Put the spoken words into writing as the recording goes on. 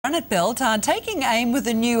At Belt are taking aim with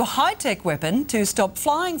a new high-tech weapon to stop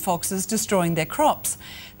flying foxes destroying their crops.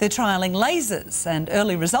 They're trialling lasers and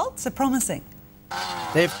early results are promising.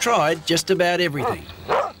 They've tried just about everything.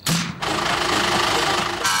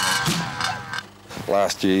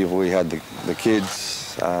 Last year we had the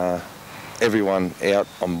kids, everyone out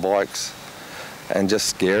on bikes and just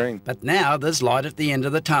scaring. But now there's light at the end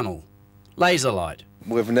of the tunnel. Laser light.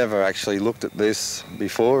 We've never actually looked at this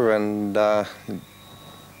before, and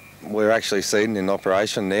we're actually seeing it in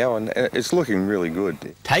operation now, and it's looking really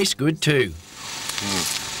good. Tastes good too.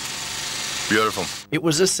 Beautiful. It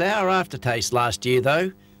was a sour aftertaste last year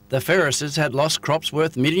though. The Ferrises had lost crops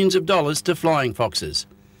worth millions of dollars to flying foxes.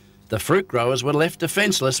 The fruit growers were left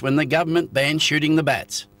defenceless when the government banned shooting the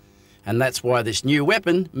bats. And that's why this new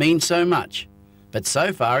weapon means so much. But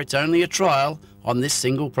so far it's only a trial on this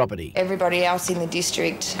single property. Everybody else in the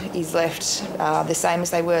district is left the same as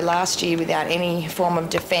they were last year without any form of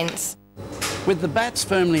defence. With the bats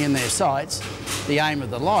firmly in their sights, the aim of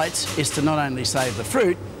the lights is to not only save the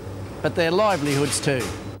fruit, but their livelihoods too.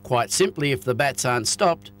 Quite simply, if the bats aren't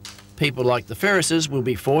stopped, people like the Ferrises will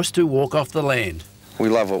be forced to walk off the land. We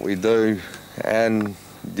love what we do, and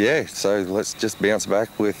yeah, so let's just bounce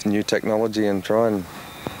back with new technology and try and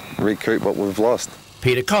recoup what we've lost.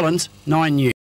 Peter Collins, 9 News.